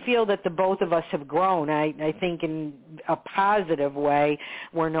I feel that the both of us have grown. I think in a positive way.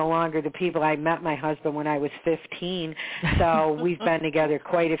 We're no longer the people. I met my husband when I was 15, so we've been together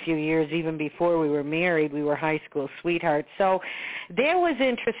quite a few years. Even before we were married, we were high school sweethearts. So that was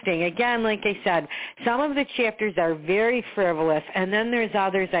interesting. Again, like I said, some of the chapters are very frivolous, and then there's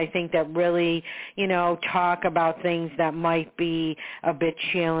others I think that really, talk about things that might be a bit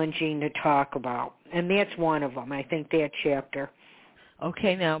challenging to talk about. And that's one of them, I think, that chapter.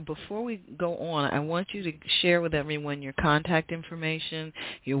 Okay, now before we go on, I want you to share with everyone your contact information,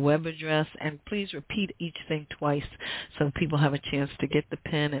 your web address, and please repeat each thing twice so people have a chance to get the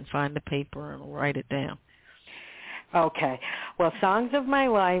pen and find the paper and write it down. Okay. Well, Songs of My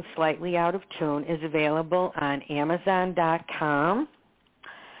Life, Slightly Out of Tune is available on Amazon.com.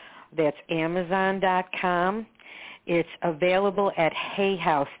 That's Amazon.com. It's available at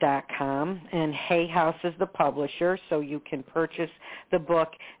hayhouse.com, and Hay House is the publisher, so you can purchase the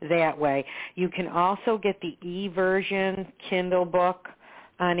book that way. You can also get the e-version Kindle book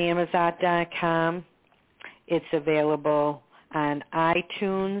on Amazon.com. It's available on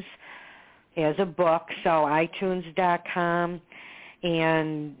iTunes as a book, so iTunes.com,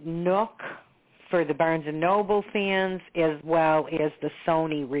 and Nook for the Barnes & Noble fans, as well as the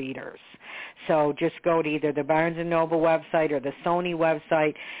Sony readers. So just go to either the Barnes & Noble website or the Sony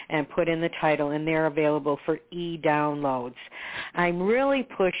website and put in the title, and they're available for e-downloads. I'm really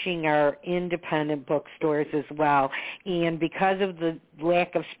pushing our independent bookstores as well, and because of the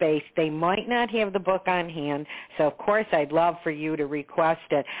lack of space, they might not have the book on hand, so of course I'd love for you to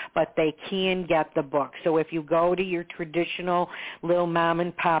request it, but they can get the book. So if you go to your traditional little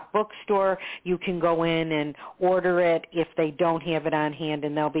mom-and-pop bookstore, you can go in and order it if they don't have it on hand,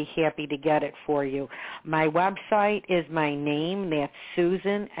 and they'll be happy to get it for you. My website is my name. That's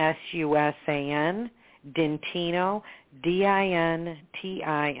Susan, S-U-S-A-N, Dintino, D-I-N-T-I-N-O.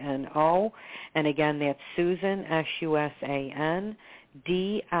 And again, that's Susan, S-U-S-A-N,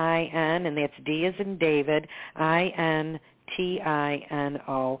 D-I-N, and that's D as in David, INTINO.com.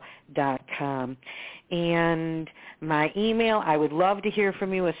 And my email, I would love to hear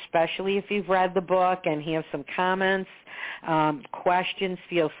from you, especially if you've read the book and have some comments, questions.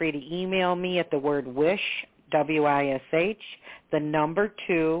 Feel free to email me at the word wish, W-I-S-H, the number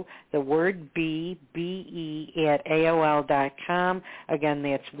 2, the word B, B-E, at AOL.com. Again,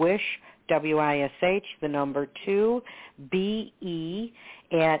 that's wish, W-I-S-H, the number 2, B-E,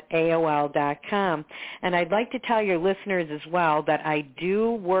 at AOL.com. And I'd like to tell your listeners as well that I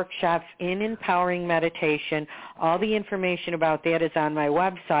do workshops in empowering meditation. All the information about that is on my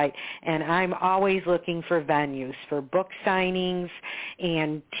website, and I'm always looking for venues for book signings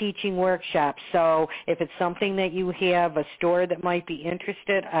and teaching workshops. So if it's something that you have, a store that might be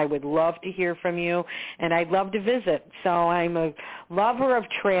interested, I would love to hear from you, and I'd love to visit. So I'm a lover of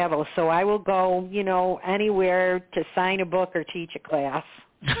travel, so I will go, anywhere to sign a book or teach a class.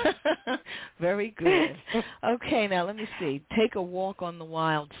 Very good. Okay, now let me see. Take a walk on the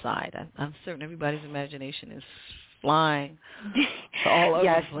wild side. I'm certain everybody's imagination is flying all over.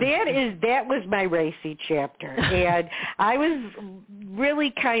 Yes, that was my racy chapter, and I was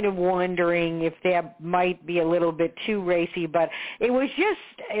really kind of wondering if that might be a little bit too racy, but it was just,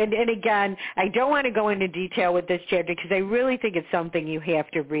 and again, I don't want to go into detail with this chapter because I really think it's something you have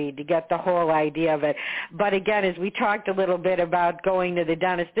to read to get the whole idea of it. But again, as we talked a little bit about going to the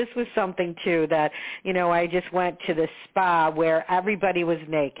dentist, this was something too that, I just went to the spa where everybody was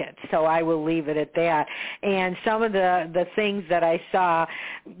naked, so I will leave it at that. And some of the things that I saw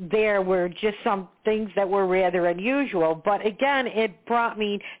there were just some things that were rather unusual, but again, it brought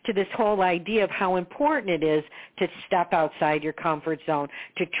me to this whole idea of how important it is to step outside your comfort zone,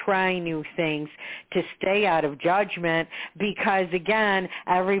 to try new things, to stay out of judgment, because, again,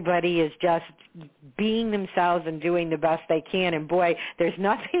 everybody is just being themselves and doing the best they can. And, boy, there's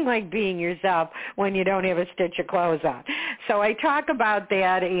nothing like being yourself when you don't have a stitch of clothes on. So I talk about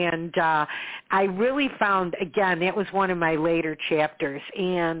that, and I really found, again, that was one of my later chapters,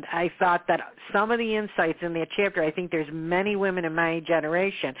 and I thought that some of the insights in that chapter, I think there's many women in my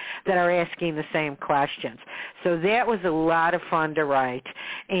generation that are asking the same questions. So that was a lot of fun to write,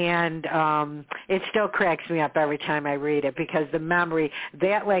 and it still cracks me up every time I read it, because the memory,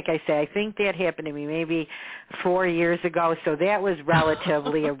 that, like I say, I think that happened to me maybe 4 years ago, so that was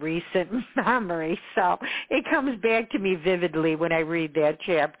relatively a recent memory. So it comes back to me vividly when I read that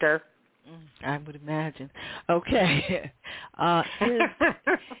chapter. I would imagine. Okay.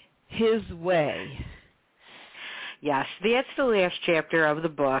 His Way. Yes, that's the last chapter of the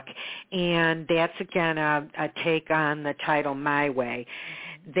book, and that's, again, a take on the title, My Way.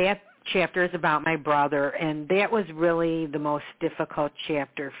 That chapter is about my brother, and that was really the most difficult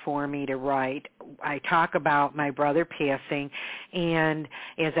chapter for me to write. I talk about my brother passing, and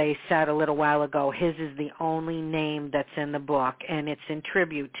as I said a little while ago, his is the only name that's in the book, and it's in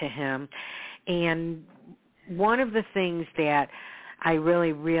tribute to him. And one of the things that I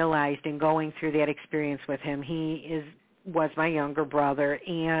really realized in going through that experience with him, was my younger brother,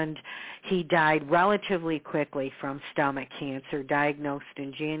 and he died relatively quickly from stomach cancer, diagnosed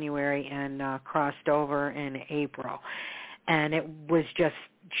in January and crossed over in April. And it was just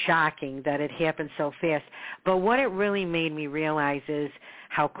shocking that it happened so fast. But what it really made me realize is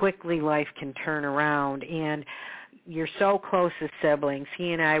how quickly life can turn around, and you're so close as siblings.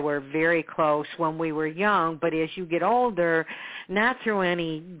 He and I were very close when we were young, but as you get older, not through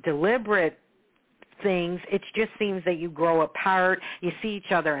any deliberate things, it just seems that you grow apart. You see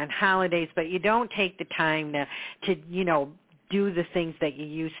each other on holidays, but you don't take the time to do the things that you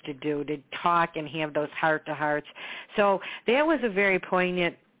used to do, to talk and have those heart-to-hearts. So that was a very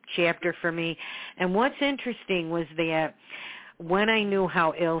poignant chapter for me. And what's interesting was that when I knew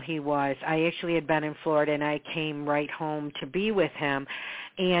how ill he was, I actually had been in Florida, and I came right home to be with him.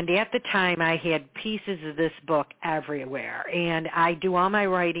 And at the time, I had pieces of this book everywhere. And I do all my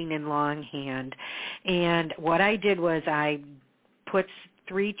writing in longhand. And what I did was I put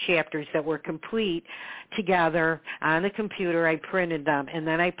 3 chapters that were complete together on the computer. I printed them, and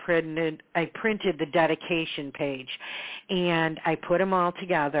then I printed the dedication page, and I put them all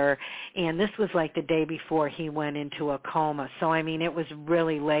together. And this was like the day before he went into a coma. So, I mean, it was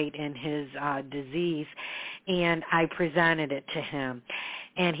really late in his disease, and I presented it to him.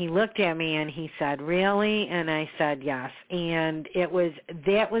 And he looked at me and he said, "Really?" And I said, "Yes." And that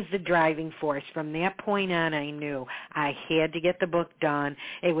was the driving force. From that point on, I knew I had to get the book done.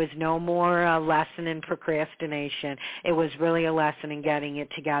 It was no more a lesson in procrastination. It was really a lesson in getting it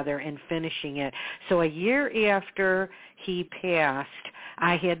together and finishing it. So a year after he passed,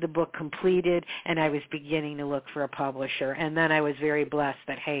 I had the book completed, and I was beginning to look for a publisher. And then I was very blessed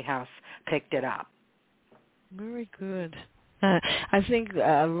that Hay House picked it up. Very good. I think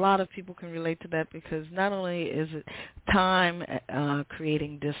a lot of people can relate to that, because not only is it time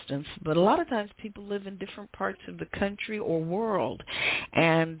creating distance, but a lot of times people live in different parts of the country or world,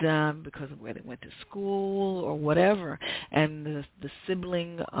 and because of where they went to school or whatever, and the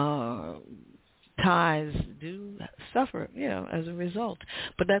sibling ties do suffer, as a result.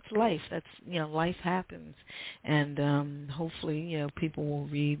 But that's life. That's, life happens. And hopefully, people will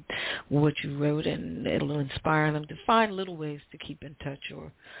read what you wrote, and it'll inspire them to find little ways to keep in touch,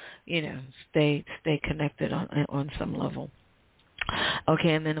 or, stay connected on some level.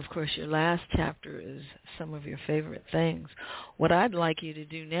 Okay, and then, of course, your last chapter is some of your favorite things. What I'd like you to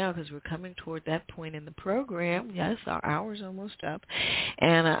do now, because we're coming toward that point in the program, yes, our hour's almost up,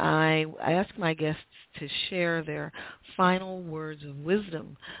 and I ask my guests to share their final words of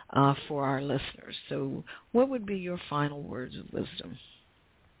wisdom for our listeners. So what would be your final words of wisdom?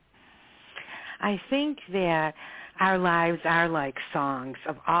 I think that our lives are like songs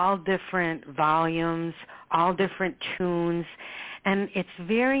of all different volumes, all different tunes, and it's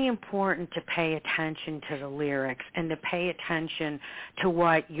very important to pay attention to the lyrics and to pay attention to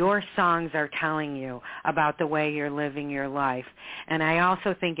what your songs are telling you about the way you're living your life. And I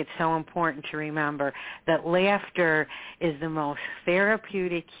also think it's so important to remember that laughter is the most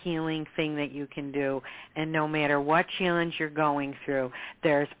therapeutic, healing thing that you can do, and no matter what challenge you're going through,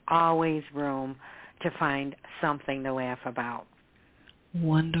 there's always room to find something to laugh about.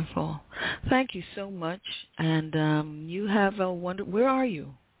 Wonderful. Thank you so much. And you have a where are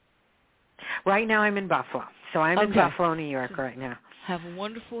you? Right now I'm in Buffalo. So I'm in Buffalo, New York right now. Have a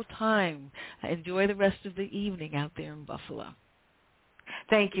wonderful time. Enjoy the rest of the evening out there in Buffalo.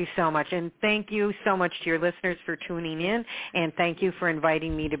 Thank you so much, and thank you so much to your listeners for tuning in, and thank you for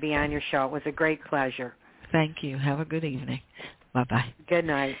inviting me to be on your show. It was a great pleasure. Thank you. Have a good evening. Bye-bye. Good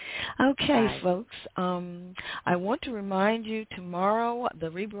night. Okay, Bye. folks. I want to remind you tomorrow the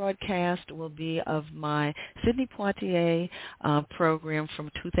rebroadcast will be of my Sidney Poitier program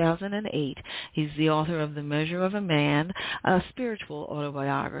from 2008. He's the author of The Measure of a Man, a spiritual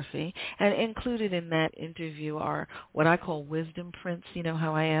autobiography, and included in that interview are what I call wisdom prints. You know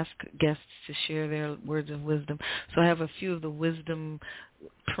how I ask guests to share their words of wisdom. So I have a few of the wisdom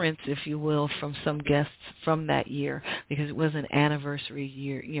prints, if you will, from some guests from that year, because it was an anniversary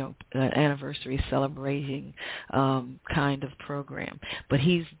year, an anniversary celebrating kind of program. But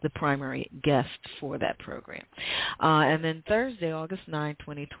he's the primary guest for that program. And then Thursday, August 9,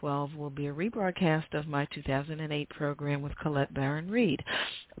 2012, will be a rebroadcast of my 2008 program with Colette Barron-Reed,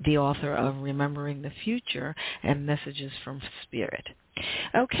 the author of Remembering the Future and Messages from Spirit.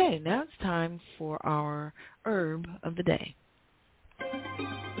 Okay, now it's time for our herb of the day.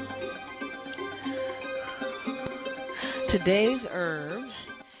 Today's herb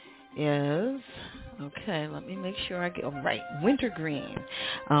is, let me make sure I get right, wintergreen,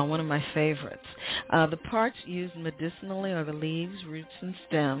 one of my favorites. The parts used medicinally are the leaves, roots, and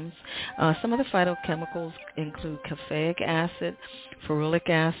stems. Some of the phytochemicals include caffeic acid, ferulic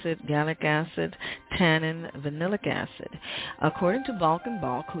acid, gallic acid, tannin, vanillic acid. According to Balk &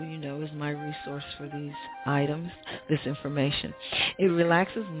 Balk, who you know is my resource for these items, this information, it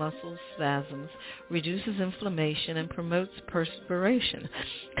relaxes muscles, spasms, reduces inflammation, and promotes perspiration.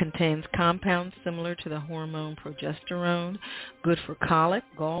 Contains compounds similar to the hormone progesterone, good for colic,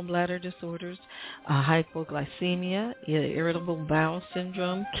 gallbladder disorders, hypoglycemia, irritable bowel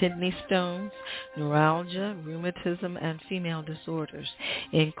syndrome, kidney stones, neuralgia, rheumatism, and female disorders.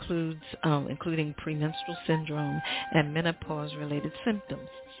 It including premenstrual syndrome and menopause-related symptoms.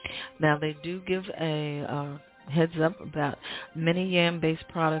 Now, they do give a heads up about many yam-based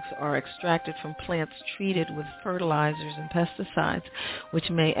products are extracted from plants treated with fertilizers and pesticides, which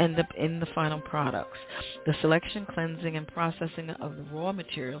may end up in the final products. The selection, cleansing, and processing of the raw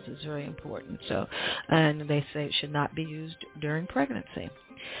materials is very important. And they say it should not be used during pregnancy.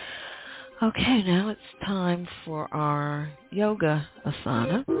 Okay, now it's time for our yoga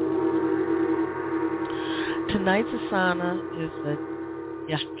asana. Tonight's asana is the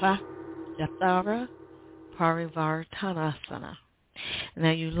Yathara Parivartanasana.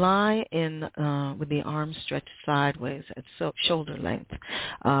 Now you lie in with the arms stretched sideways at shoulder length,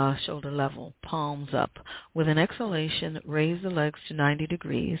 shoulder level, palms up. With an exhalation, raise the legs to 90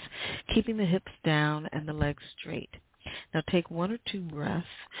 degrees, keeping the hips down and the legs straight. Now take 1 or 2 breaths,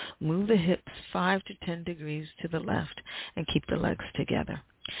 move the hips 5 to 10 degrees to the left, and keep the legs together.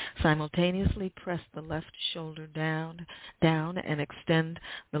 Simultaneously press the left shoulder down, and extend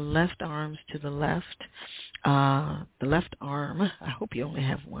the left arms to the left, the left arm, I hope you only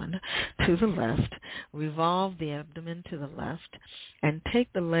have one, to the left. Revolve the abdomen to the left, and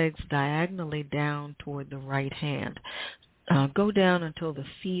take the legs diagonally down toward the right hand. Go down until the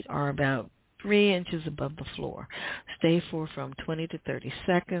feet are about 3 inches above the floor. Stay for from 20 to 30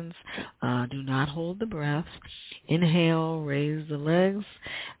 seconds. Do not hold the breath. Inhale, raise the legs.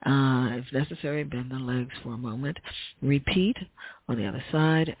 If necessary, bend the legs for a moment. Repeat on the other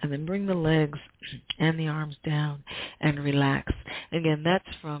side, and then bring the legs and the arms down and relax. Again,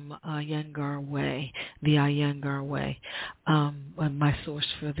 that's from Iyengar Way, the Iyengar Way, my source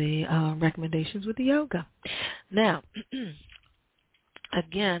for the recommendations with the yoga. Now,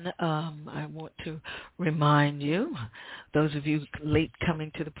 again, I want to remind you, those of you late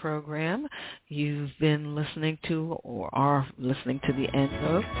coming to the program, you've been listening to or are listening to the end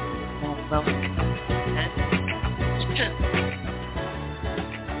of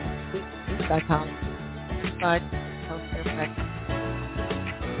Psychologist, healthcare practice.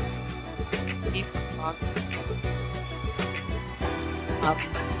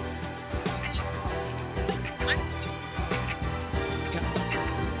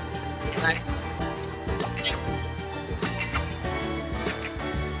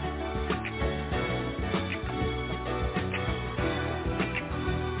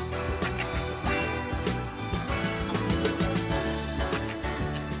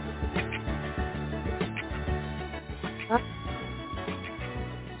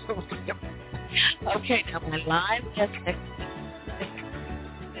 Okay, now my live guest next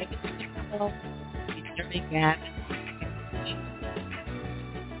week,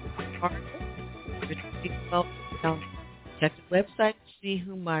 check the website to see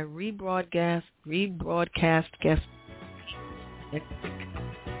who my rebroadcast guest And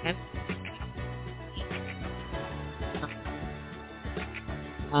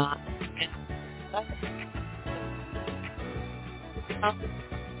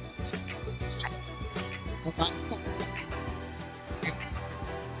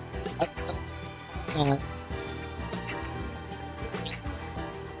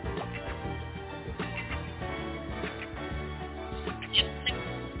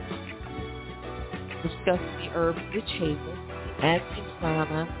discuss the herb witch hazel,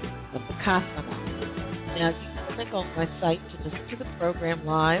 anti-sana, and vipassana. Now, you can click on my site to listen to the program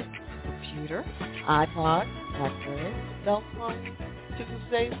live, computer, iPod, BlackBerry, cell phone,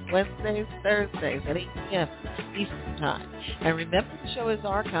 Tuesdays, Wednesdays, Thursdays at 8 p.m. Eastern Time. And remember, the show is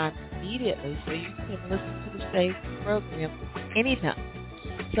archived immediately, so you can listen to the saved program anytime.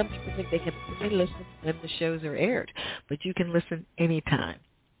 Some people think they can only listen when the shows are aired, but you can listen anytime.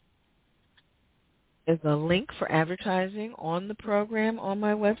 There's a link for advertising on the program on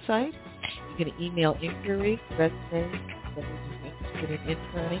my website. You can email inquiry, resumes, whether you're interested in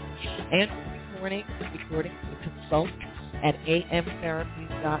interning and recording to consult at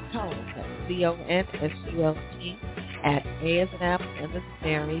amtherapies.com. That's CONSULT at A as an apple, M as in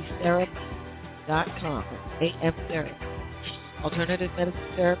Mary, therapy.com. That's AM Therapy. Alternative medicine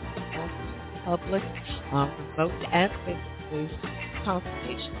therapy offers public, remote, and face-to-face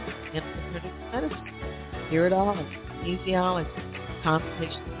consultation in alternative medicine, iridology, kinesiology,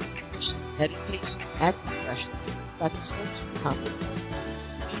 consultation, meditation, acupressure, psychosocial consultation.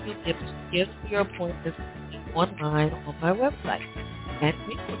 You will be able to give your appointments online on my website and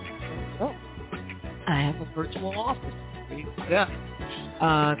Facebook. So I have a virtual office where you can go.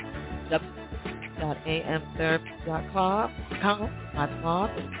 www.amtherapy.com, my blog,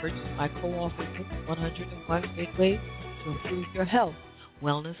 and purchase my co-author book, 101 Big Ways to Improve Your Health,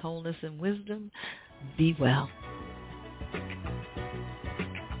 Wellness, Wholeness, and Wisdom. Be well.